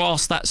to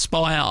grass that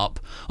spy up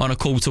on a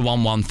call to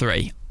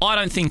 113? I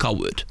don't think I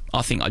would.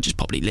 I think I'd just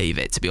probably leave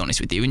it, to be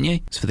honest with you, wouldn't you?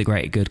 It's for the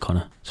greater good,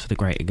 Connor. It's for the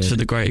greater good. It's for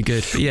the greater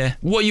good, but yeah.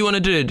 What you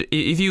want to do,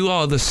 if you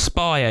are the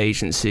spy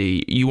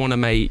agency, you want to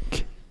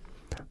make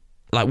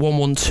like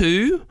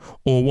 112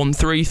 or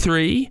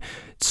 133...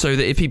 so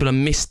that if people are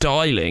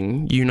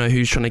misdialing, you know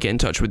who's trying to get in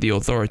touch with the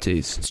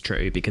authorities. It's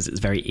true, because it's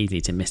very easy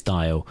to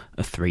misdial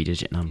a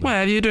 3-digit number.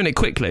 Well, you're doing it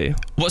quickly.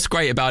 What's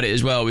great about it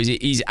as well is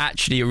it is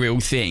actually a real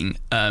thing,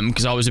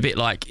 because I was a bit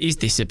like, is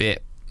this a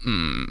bit...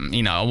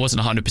 I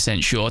wasn't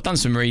 100% sure. I've done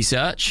some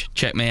research.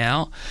 Check me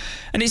out.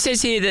 And it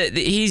says here that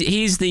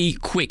here's the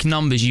quick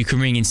numbers you can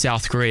ring in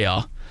South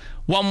Korea.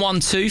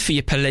 112 for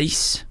your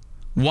police.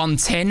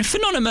 110 for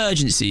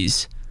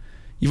non-emergencies.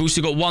 You've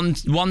also got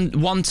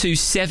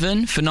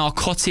 127 for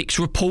narcotics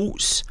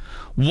reports,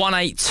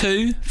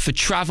 182 for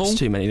travel. It's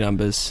too many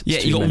numbers. Yeah,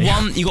 you got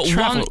one. You got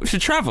travel, one for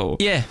travel.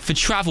 Yeah, for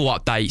travel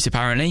updates.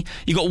 Apparently,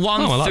 you got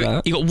one. I like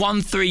that. You got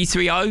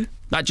 1330.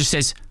 That just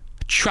says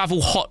travel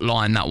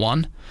hotline. That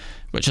one,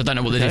 which I don't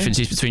know what the difference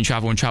is between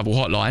travel and travel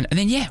hotline. And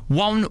then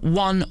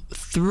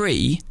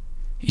 113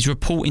 is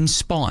reporting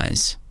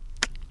spies.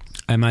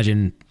 I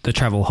imagine the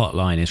travel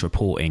hotline is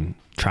reporting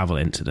travel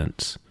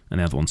incidents. And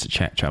the other one's to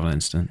check travel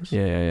incidents.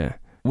 Yeah.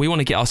 We want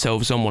to get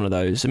ourselves on one of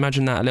those.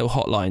 Imagine that, a little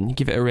hotline. You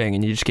give it a ring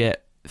and you just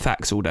get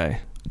facts all day.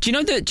 Do you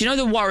know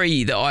the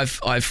worry that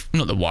I've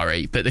not the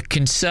worry, but the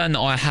concern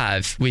that I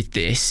have with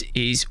this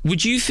is,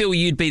 would you feel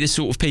you'd be the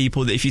sort of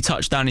people that if you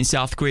touch down in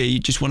South Korea, you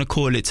just want to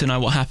call it to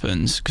know what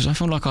happens? Because I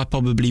feel like I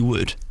probably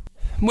would.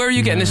 Where are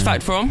you getting this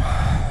fact from?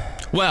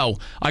 Well,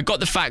 I got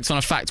the facts on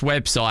a fact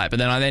website, but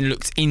then I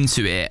looked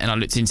into it, and I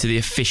looked into the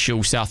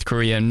official South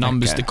Korean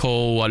numbers to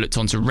call. I looked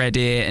onto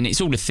Reddit, and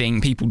it's all a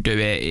thing. People do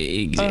it.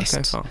 It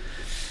exists. Okay,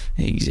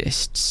 fine. It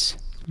exists.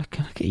 Look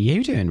at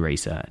you doing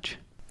research.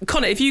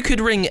 Connor, if you could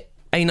ring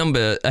a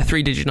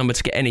 3-digit number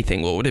to get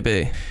anything, what would it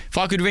be? If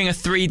I could ring a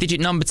 3-digit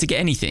number to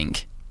get anything?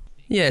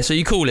 Yeah, so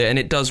you call it and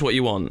it does what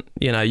you want.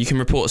 You know, you can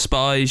report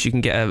spies, you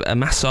can get a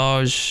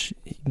massage,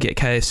 you can get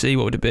KFC.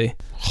 What would it be?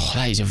 Oh,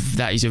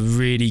 that is a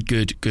really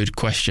good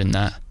question,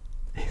 that.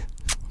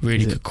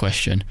 Really good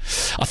question.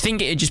 I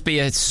think it'd just be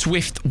a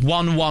swift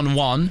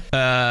 111,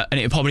 and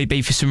it'd probably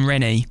be for some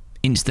Rennie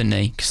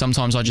instantly, because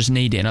sometimes I just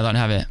need it and I don't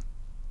have it.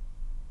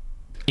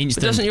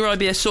 Instant. But doesn't your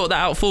IBS sort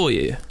that out for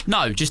you?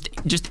 No, just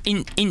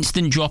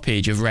instant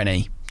droppage of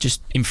Rennie,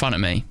 just in front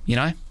of me, you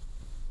know?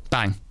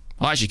 Bang.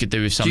 I actually could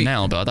do with some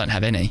now, but I don't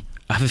have any.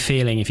 I have a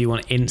feeling if you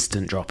want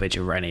instant droppage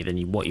of Rennie, then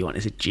what you want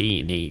is a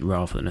genie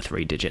rather than a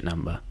 3-digit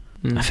number.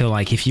 I feel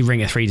like if you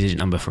ring a 3-digit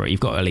number for it,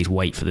 you've got to at least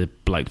wait for the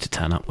bloke to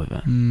turn up with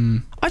it.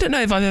 I don't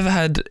know if I've ever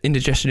had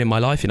indigestion in my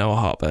life, or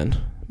heartburn.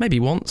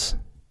 Maybe once.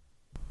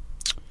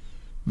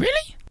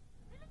 Really?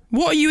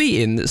 What are you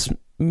eating that's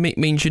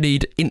means you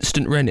need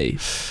instant Rennie?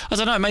 I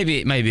don't know.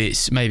 Maybe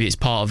it's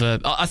part of a.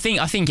 I think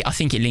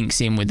it links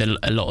in with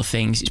a lot of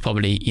things. It's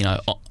probably, you know.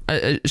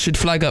 Should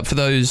flag up for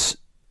those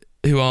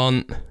who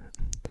aren't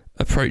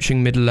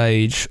approaching middle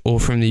age or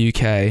from the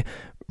UK.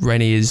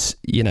 Rennie is,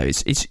 you know,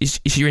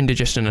 it's your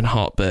indigestion and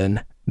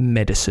heartburn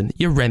medicine.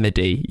 Your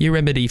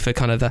remedy for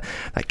kind of that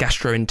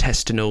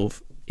gastrointestinal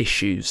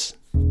issues.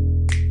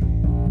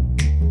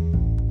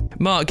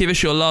 Mark, give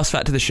us your last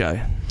fact of the show.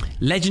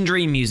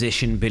 Legendary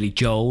musician Billy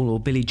Joel, or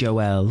Billy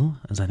Joel,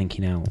 as I think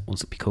he now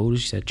wants to be called,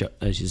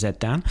 as you said,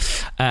 Dan,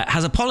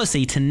 has a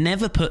policy to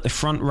never put the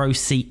front row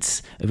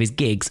seats of his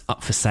gigs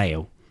up for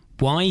sale.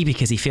 Why?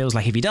 Because he feels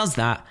like if he does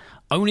that,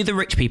 only the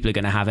rich people are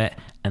going to have it,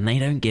 and they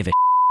don't give a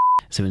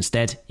So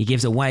instead, he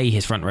gives away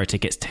his front row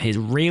tickets to his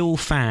real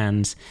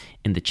fans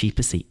in the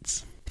cheaper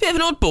seats. Bit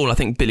of an oddball, I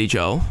think, Billy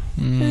Joel.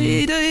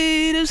 He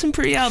does some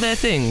pretty out there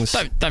things.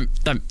 Don't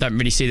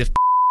really see the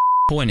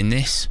point in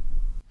this.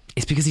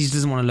 It's because he just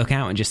doesn't want to look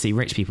out and just see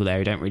rich people there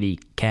who don't really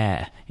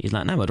care. He's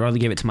like, no, I'd rather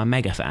give it to my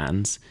mega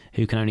fans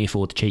who can only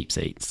afford the cheap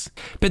seats.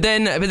 But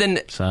then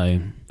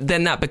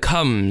that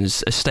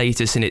becomes a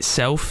status in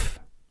itself.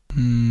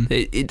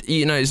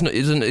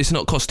 It's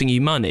not costing you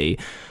money,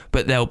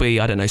 but there'll be,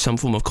 I don't know, some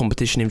form of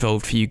competition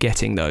involved for you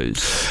getting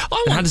those.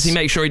 How does he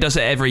make sure he does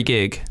it every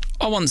gig?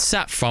 I once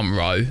sat front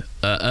row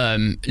at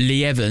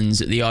Lee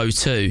Evans at the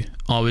O2.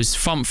 I was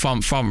front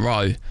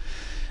row.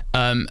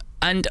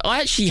 And I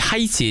actually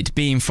hated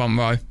being front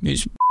row. It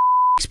was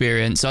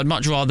experience. I'd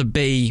much rather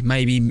be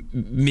maybe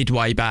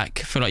midway back.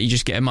 I feel like you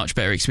just get a much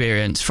better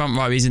experience. Front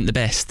row isn't the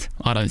best,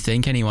 I don't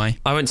think, anyway.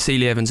 I went to see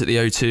Lee Evans at the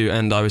O2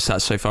 and I was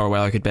sat so far away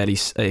I could barely...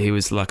 he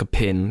was like a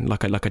pin,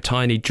 like a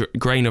tiny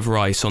grain of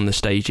rice on the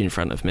stage in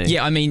front of me.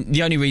 Yeah, I mean,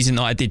 the only reason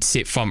that I did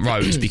sit front row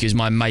is because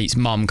my mate's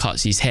mum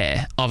cuts his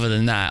hair. Other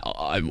than that,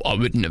 I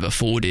wouldn't have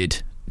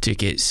afforded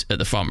tickets at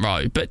the front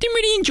row, but didn't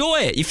really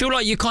enjoy it. You feel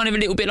like you're kind of a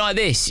little bit like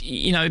this,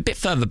 you know, a bit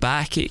further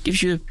back. It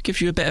gives you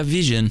a better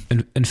vision.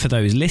 And for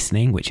those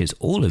listening, which is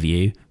all of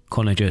you,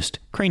 Connor just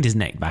craned his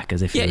neck back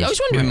as if... Yeah, I was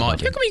wondering, Mike,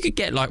 do you reckon we could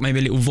get like maybe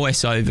a little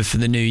voiceover for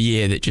the new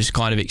year that just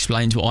kind of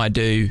explains what I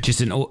do?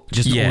 Just an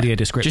audio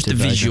descriptive, just the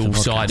visual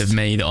side of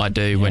me that I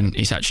do when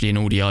it's actually an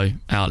audio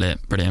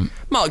outlet. Brilliant.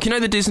 Mark, you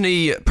know the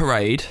Disney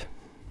Parade?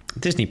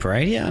 Disney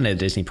Parade? Yeah, I know the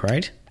Disney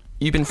Parade.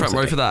 You've been front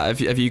row for that.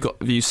 Have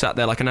you sat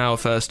there like an hour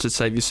first to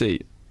save your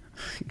seat?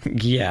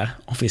 Yeah,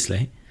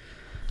 obviously.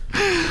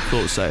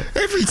 Thought so.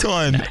 Every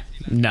time.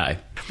 No.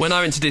 When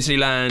I went to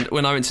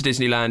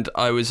Disneyland,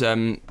 I was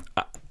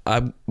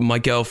my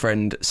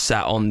girlfriend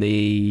sat on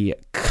the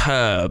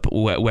curb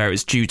where it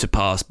was due to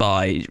pass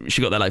by.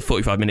 She got there like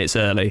 45 minutes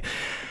early,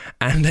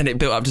 and then it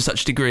built up to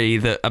such a degree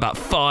that about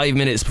 5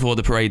 minutes before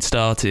the parade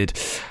started,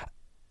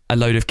 a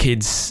load of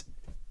kids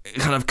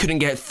kind of couldn't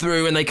get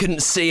through and they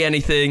couldn't see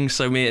anything,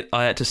 so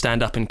I had to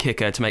stand up and kick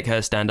her to make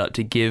her stand up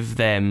to give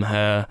them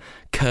her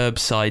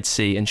curbside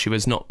seat, and she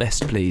was not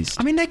best pleased.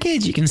 I mean, they're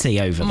kids, you can see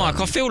over Mike,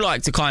 them. I feel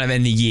like to kind of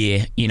end the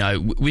year, you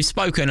know, we've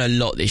spoken a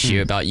lot this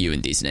year about you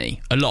and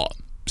Disney. A lot.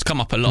 It's come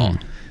up a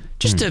lot.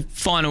 Just a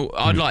final,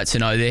 I'd like to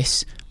know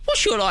this.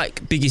 What's your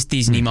like biggest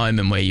Disney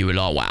moment where you were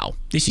like, wow,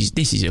 this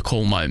is a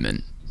cool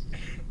moment?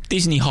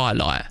 Disney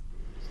highlight.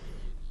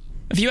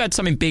 Have you had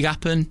something big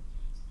happen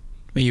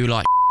where you were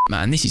like,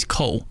 man, this is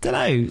cool? Don't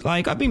know.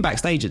 Like, I've been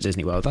backstage at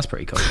Disney World. That's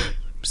pretty cool.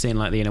 Seeing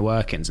like the inner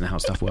workings and how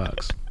stuff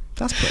works.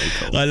 That's pretty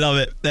cool. I love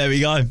it. There we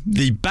go.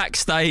 The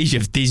backstage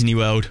of Disney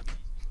World.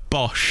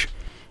 Bosh.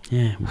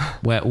 Yeah,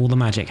 where all the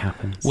magic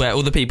happens. Where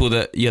all the people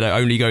that, you know,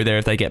 only go there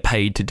if they get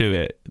paid to do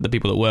it. The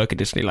people that work at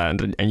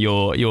Disneyland, and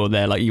you're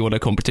there like you want a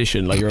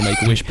competition, like you're a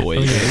Make-A-Wish boy.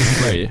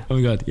 Oh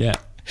my god, yeah.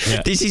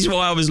 This is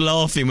why I was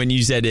laughing when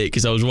you said it,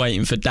 because I was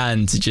waiting for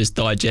Dan to just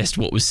digest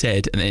what was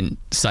said and then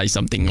say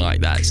something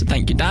like that. So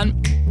thank you,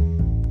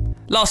 Dan.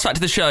 Last fact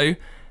of the show.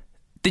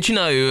 Did you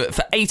know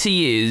for 80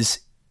 years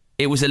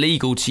it was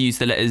illegal to use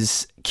the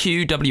letters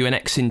Q, W and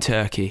X in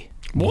Turkey?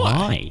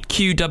 Why?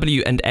 Q,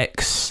 W and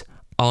X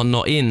are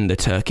not in the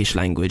Turkish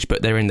language,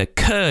 but they're in the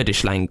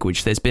Kurdish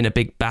language. There's been a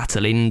big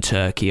battle in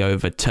Turkey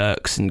over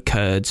Turks and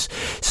Kurds.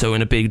 So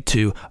in a bid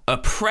to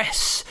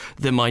oppress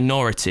the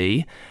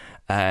minority,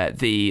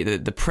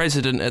 the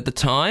president at the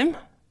time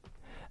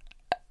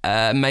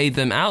made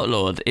them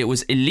outlawed. It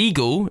was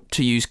illegal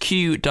to use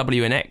Q,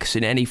 W and X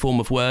in any form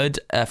of word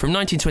from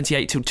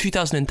 1928 till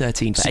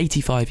 2013 for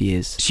 85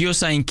 years. So you're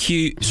saying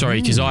Q...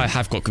 Sorry, because I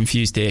have got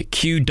confused here.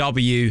 Q,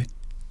 W,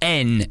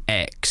 N,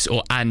 X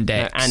or and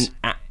X?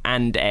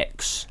 And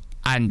X.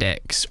 And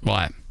X,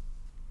 right.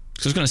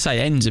 So I was going to say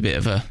N's a bit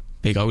of a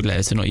big old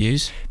letter to not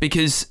use.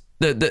 Because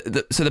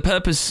the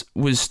purpose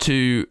was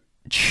to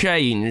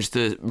change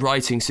the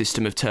writing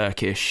system of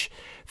Turkish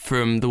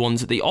from the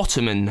ones that the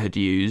Ottoman had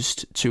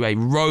used to a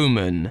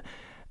Roman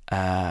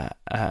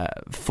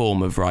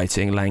form of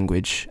writing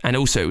language, and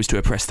also it was to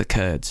oppress the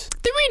Kurds.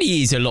 There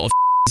really is a lot of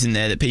in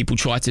there that people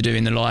try to do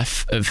in the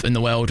life of in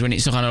the world, when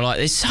it's kind of like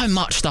there's so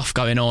much stuff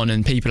going on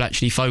and people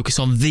actually focus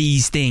on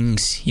these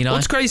things, you know.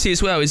 What's crazy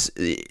as well is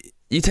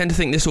you tend to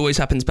think this always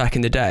happens back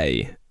in the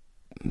day,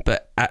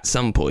 but at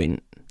some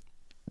point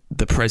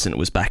the present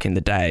was back in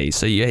the day.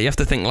 So you have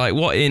to think, like,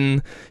 what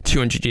in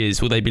 200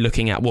 years will they be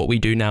looking at what we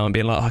do now and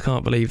being like, I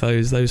can't believe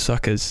those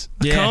suckers.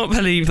 Yeah. I can't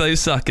believe those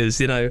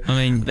suckers, you know. I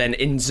mean, then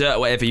insert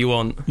whatever you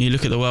want. You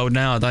look at the world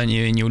now, don't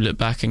you? And you'll look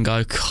back and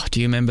go, God, do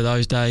you remember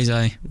those days,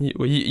 eh?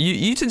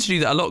 You tend to do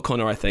that a lot,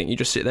 Connor, I think. You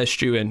just sit there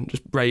stewing,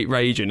 just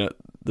raging at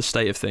the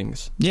state of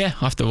things. Yeah,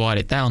 I have to write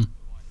it down.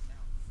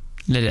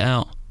 Let it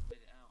out.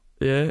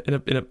 Yeah,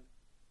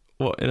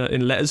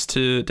 in letters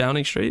to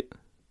Downing Street?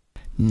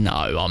 No,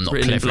 I'm not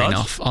Written in clever blood?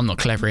 enough. I'm not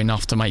clever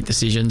enough to make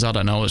decisions. I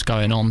don't know what's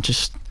going on.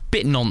 Just a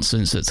bit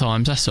nonsense at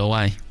times, that's all,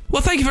 eh?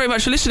 Well, thank you very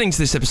much for listening to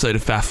this episode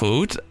of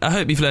Baffled. I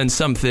hope you've learned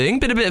something.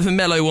 Been a bit of a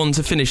mellow one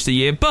to finish the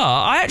year, but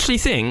I actually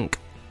think,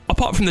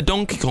 apart from the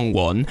Donkey Kong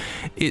one,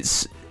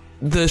 it's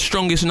the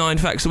strongest 9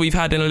 facts that we've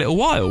had in a little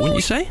while, wouldn't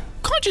you say?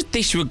 Can't just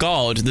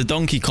disregard the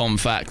Donkey Kong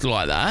fact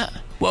like that.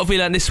 What have we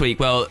learned this week?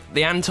 Well,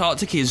 the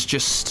Antarctic is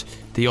just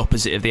the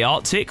opposite of the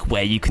Arctic,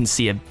 where you can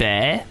see a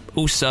bear.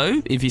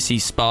 Also, if you see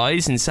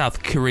spies in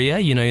South Korea,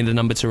 you know the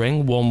number to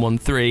ring,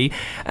 113.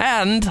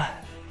 And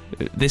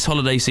this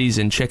holiday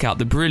season, check out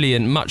the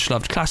brilliant,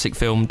 much-loved classic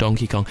film,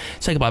 Donkey Kong.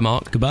 Say goodbye,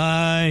 Mark.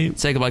 Goodbye.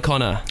 Say goodbye,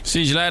 Connor.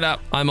 See you later.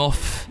 I'm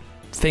off.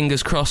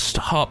 Fingers crossed,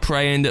 heart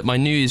praying that my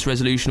New Year's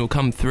resolution will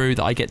come through,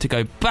 that I get to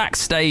go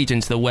backstage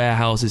into the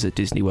warehouses at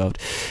Disney World.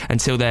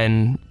 Until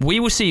then,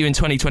 we will see you in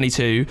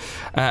 2022.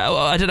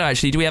 I don't know,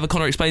 actually, do we have a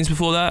Connor Explains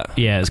before that?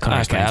 Yeah, it's Connor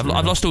Explains. Okay,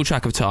 I've lost all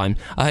track of time.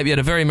 I hope you had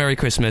a very Merry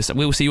Christmas.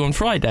 We will see you on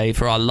Friday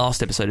for our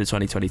last episode of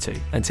 2022.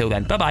 Until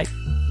then, bye-bye.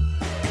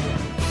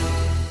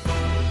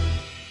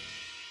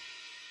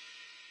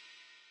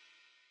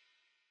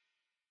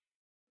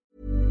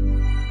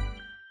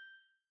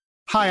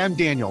 Hi, I'm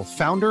Daniel,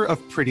 founder of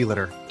Pretty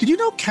Litter. Did you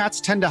know cats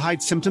tend to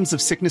hide symptoms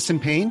of sickness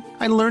and pain?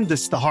 I learned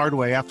this the hard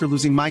way after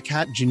losing my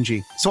cat,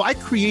 Gingy. So I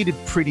created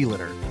Pretty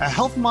Litter, a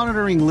health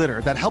monitoring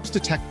litter that helps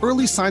detect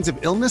early signs of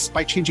illness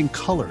by changing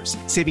colors,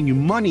 saving you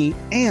money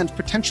and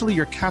potentially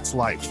your cat's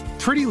life.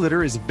 Pretty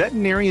Litter is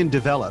veterinarian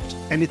developed,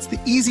 and it's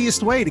the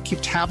easiest way to keep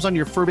tabs on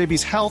your fur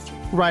baby's health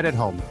right at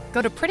home.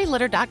 Go to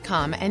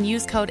prettylitter.com and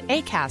use code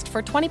ACAST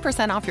for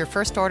 20% off your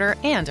first order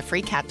and a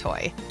free cat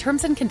toy.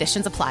 Terms and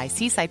conditions apply.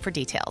 See site for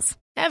details.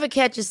 Ever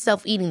catch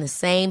yourself eating the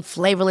same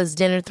flavorless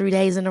dinner 3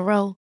 days in a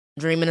row?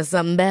 Dreaming of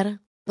something better?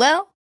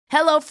 Well,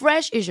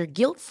 HelloFresh is your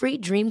guilt-free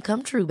dream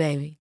come true,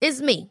 baby. It's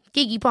me,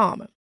 Keke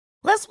Palmer.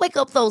 Let's wake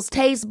up those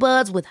taste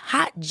buds with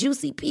hot,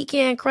 juicy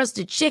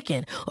pecan-crusted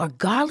chicken or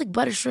garlic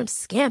butter shrimp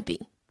scampi.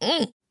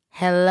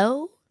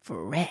 Hello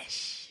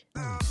Fresh.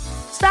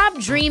 Stop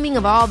dreaming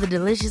of all the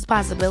delicious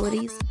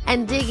possibilities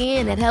and dig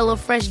in at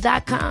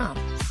HelloFresh.com.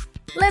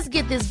 Let's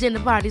get this dinner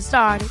party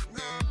started.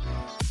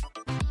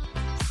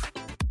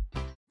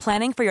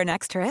 Planning for your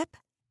next trip?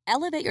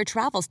 Elevate your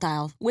travel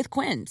style with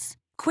Quince.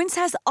 Quince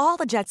has all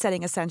the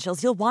jet-setting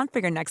essentials you'll want for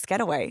your next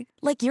getaway,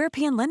 like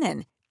European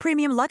linen,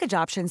 premium luggage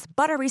options,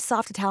 buttery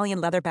soft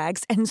Italian leather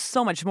bags, and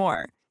so much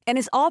more. And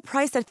is all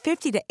priced at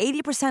 50 to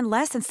 80%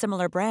 less than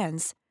similar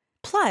brands.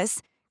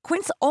 Plus,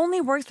 Quince only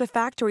works with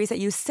factories that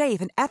use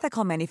safe and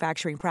ethical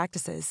manufacturing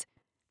practices.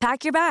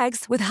 Pack your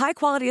bags with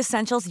high-quality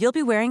essentials you'll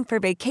be wearing for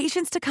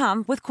vacations to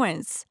come with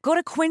Quince. Go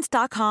to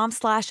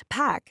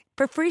quince.com/pack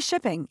for free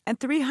shipping and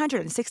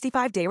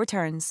 365-day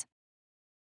returns.